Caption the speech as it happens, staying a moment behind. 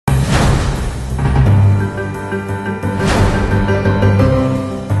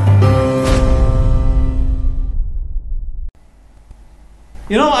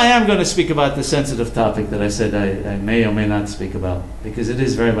I am going to speak about the sensitive topic that I said I may or may not speak about, because it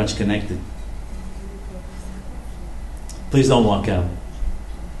is very much connected. Please don't walk out.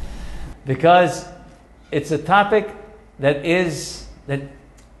 Because it's a topic that is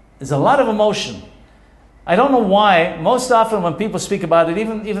a lot of emotion. I don't know why. Most often when people speak about it,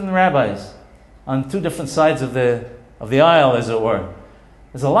 even the rabbis, on two different sides of the aisle, as it were,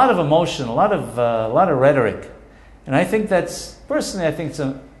 there's a lot of emotion, a lot of rhetoric, and I think personally, I think it's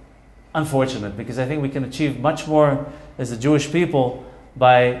unfortunate, because I think we can achieve much more as a Jewish people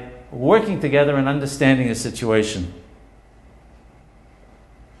by working together and understanding the situation.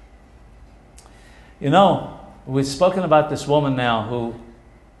 We've spoken about this woman now who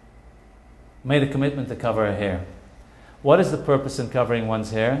made a commitment to cover her hair. What is the purpose in covering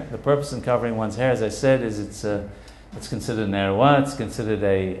one's hair? The purpose in covering one's hair, as I said, is it's considered an erwa. It's considered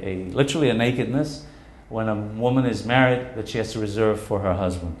literally a nakedness when a woman is married that she has to reserve for her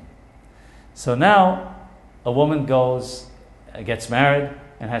husband. So now a woman gets married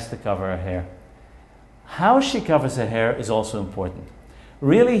and has to cover her hair. How she covers her hair is also important.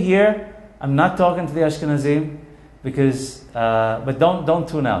 Really here, I'm not talking to the Ashkenazim, but don't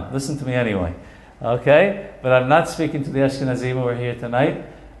tune out. Listen to me anyway, okay? But I'm not speaking to the Ashkenazim who are here tonight.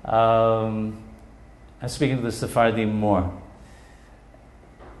 I'm speaking to the Sephardi more.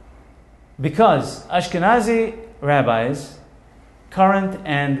 Because Ashkenazi rabbis, current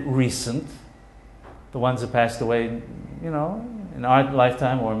and recent, the ones that passed away, in our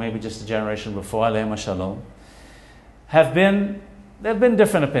lifetime or maybe just a generation before, Aleim Shalom, there have been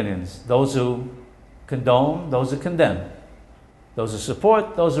different opinions. Those who condone, those who condemn. Those who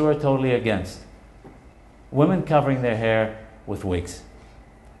support, those who are totally against. Women covering their hair with wigs.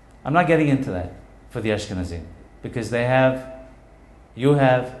 I'm not getting into that for the Ashkenazim, because you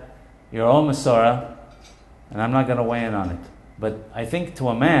have your own Masorah, and I'm not going to weigh in on it. But I think to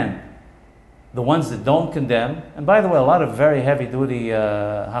a man, the ones that don't condemn, and by the way, a lot of very heavy-duty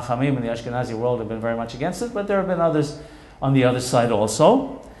Hachamim in the Ashkenazi world have been very much against it, but there have been others on the other side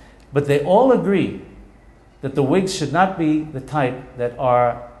also. But they all agree that the wigs should not be the type that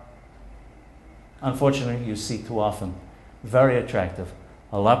are, unfortunately, you see too often, very attractive.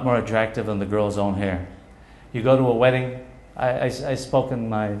 A lot more attractive than the girl's own hair. You go to a wedding. I spoke in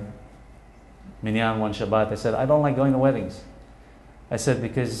my minyan one Shabbat. I said, I don't like going to weddings. I said,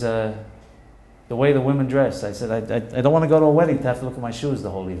 because the way the women dress. I said, I don't want to go to a wedding to have to look at my shoes the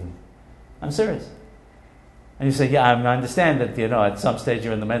whole evening. I'm serious. And you say, yeah, I understand that, at some stage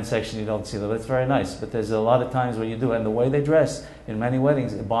you're in the men's section, you don't see them. That's very nice. But there's a lot of times where you do. And the way they dress in many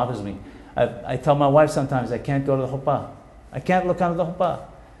weddings, it bothers me. I tell my wife sometimes I can't go to the chuppah. I can't look under the chuppah.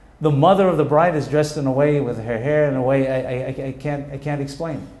 The mother of the bride is dressed in a way with her hair in a way I can't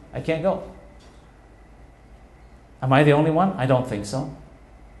explain. I can't go. Am I the only one? I don't think so.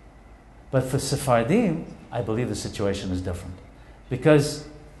 But for Sephardim, I believe the situation is different. Because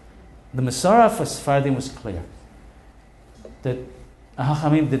the Masorah for Sephardim was clear. That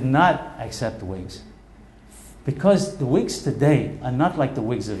Hachamim did not accept wigs. Because the wigs today are not like the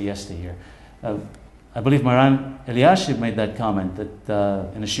wigs of yesteryear. I believe Maran Eliashib made that comment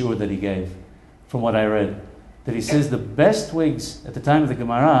that in a shiur that he gave, from what I read, that he says the best wigs at the time of the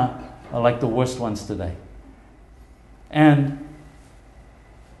Gemara are like the worst ones today. And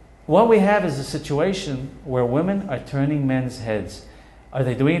what we have is a situation where women are turning men's heads. Are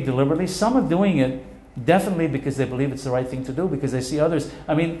they doing it deliberately? Some are doing it definitely because they believe it's the right thing to do, because they see others.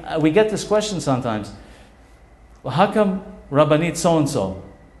 I mean, we get this question sometimes. Well, how come Rabbanit so-and-so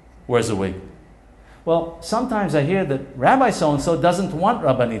wears a wig? Well, sometimes I hear that Rabbi so-and-so doesn't want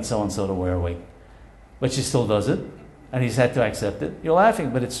Rabbanit so-and-so to wear a wig. But she still does it, and he's had to accept it. You're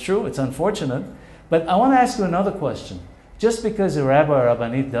laughing, but it's true, it's unfortunate. But I want to ask you another question. Just because a rabbi or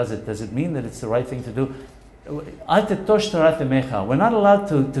rabbanit does it mean that it's the right thing to do? We're not allowed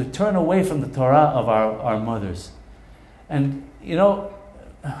to turn away from the Torah of our mothers. And,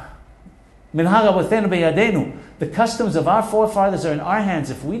 the customs of our forefathers are in our hands.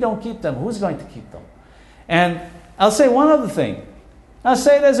 If we don't keep them, who's going to keep them? And I'll say one other thing. I'll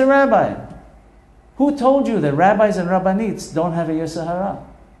say it as a rabbi. Who told you that rabbis and rabbanites don't have a yetzer hara?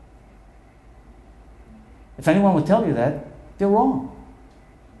 If anyone would tell you that, they're wrong.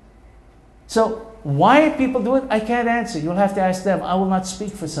 So, why people do it, I can't answer. You'll have to ask them. I will not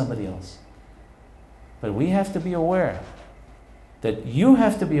speak for somebody else. But we have to be aware that you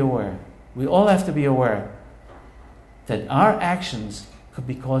have to be aware. We all have to be aware that our actions could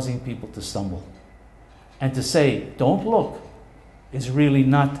be causing people to stumble. And to say, don't look, is really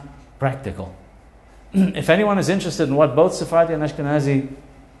not practical. If anyone is interested in what both Sephardi and Ashkenazi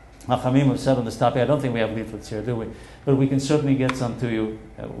Hachamim have said on this topic. I don't think we have leaflets here, do we? But we can certainly get some to you.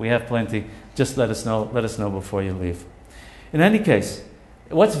 We have plenty. Just let us know. Let us know before you leave. In any case,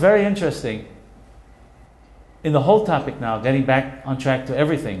 what's very interesting in the whole topic now, getting back on track to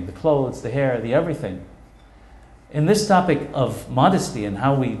everything, the clothes, the hair, the everything. In this topic of modesty and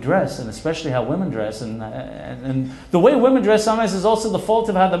how we dress, and especially how women dress, and the way women dress sometimes is also the fault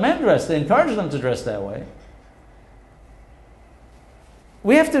of how the men dress. They encourage them to dress that way.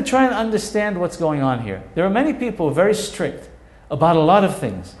 We have to try and understand what's going on here. There are many people who are very strict about a lot of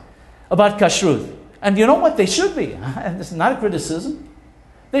things, about kashrut. And you know what? They should be. And this is not a criticism.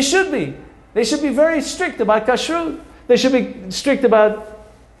 They should be. They should be very strict about kashrut. They should be strict about,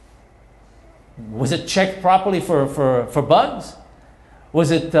 was it checked properly for bugs? Was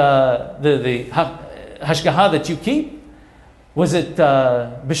it the hashgaha that you keep? Was it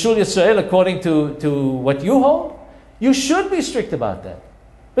Bishul Yisrael according to what you hold? You should be strict about that.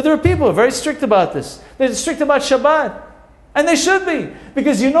 But there are people who are very strict about this. They're strict about Shabbat. And they should be.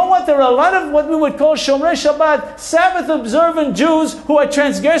 Because you know what? There are a lot of what we would call Shomrei Shabbat, Sabbath observant Jews who are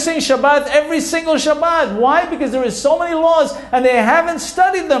transgressing Shabbat every single Shabbat. Why? Because there is so many laws and they haven't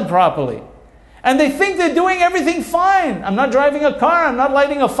studied them properly. And they think they're doing everything fine. I'm not driving a car, I'm not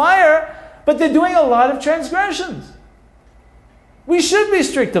lighting a fire, but they're doing a lot of transgressions. We should be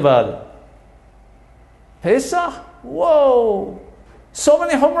strict about it. Pesach? Whoa! So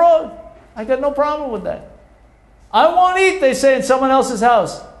many humrot. I got no problem with that. I won't eat, they say, in someone else's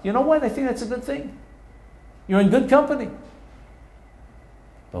house. You know what? I think that's a good thing. You're in good company.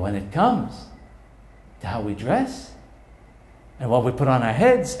 But when it comes to how we dress, and what we put on our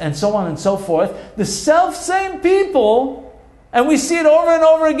heads, and so on and so forth, the self-same people, and we see it over and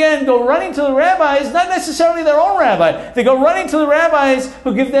over again, go running to the rabbis, not necessarily their own rabbi, they go running to the rabbis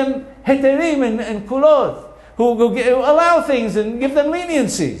who give them heterim and kulot, who allow things and give them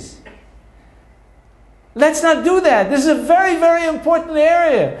leniencies. Let's not do that. This is a very, very important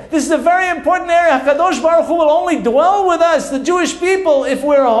area. This is a very important area. HaKadosh Baruch Hu will only dwell with us, the Jewish people, if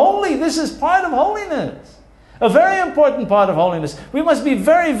we're holy. This is part of holiness. A very important part of holiness. We must be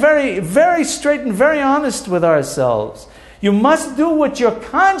very, very, very straight and very honest with ourselves. You must do what your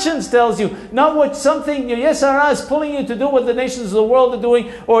conscience tells you, not what something your Yetzer Hara is pulling you to do, what the nations of the world are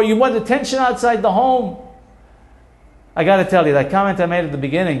doing, or you want attention outside the home. I got to tell you, that comment I made at the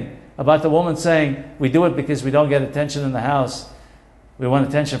beginning about the woman saying, we do it because we don't get attention in the house, we want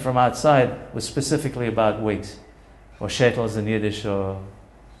attention from outside, was specifically about wigs, or sheitels in Yiddish, or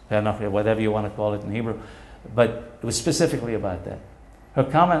whatever you want to call it in Hebrew. But it was specifically about that. Her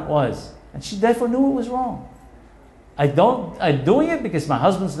comment was, and she therefore knew it was wrong. I'm doing it because my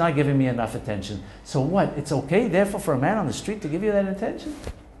husband's not giving me enough attention. So what? It's okay, therefore, for a man on the street to give you that attention?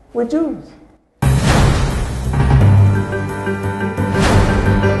 We're Jews.